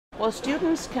Well,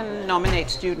 students can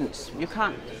nominate students. You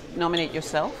can't nominate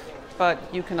yourself, but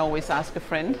you can always ask a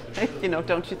friend,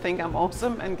 don't you think I'm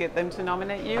awesome, and get them to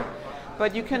nominate you.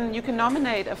 But you can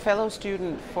nominate a fellow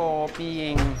student for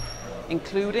being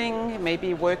including,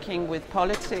 maybe working with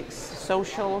politics,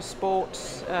 social,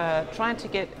 sports, trying to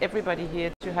get everybody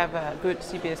here to have a good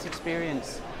CBS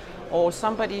experience. Or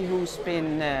somebody who's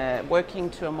been working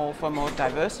for a more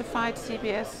diversified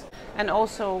CBS, and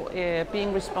also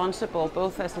being responsible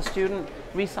both as a student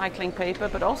recycling paper,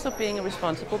 but also being a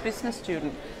responsible business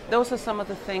student. Those are some of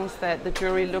the things that the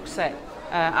jury looks at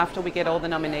after we get all the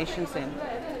nominations in.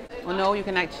 Well, no, you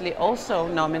can actually also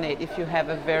nominate if you have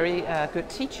a very good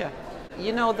teacher.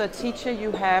 The teacher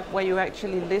you have where you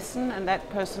actually listen and that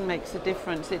person makes a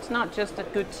difference. It's not just a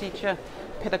good teacher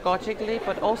pedagogically,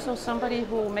 but also somebody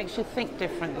who makes you think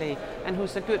differently and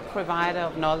who's a good provider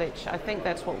of knowledge. I think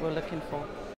that's what we're looking for.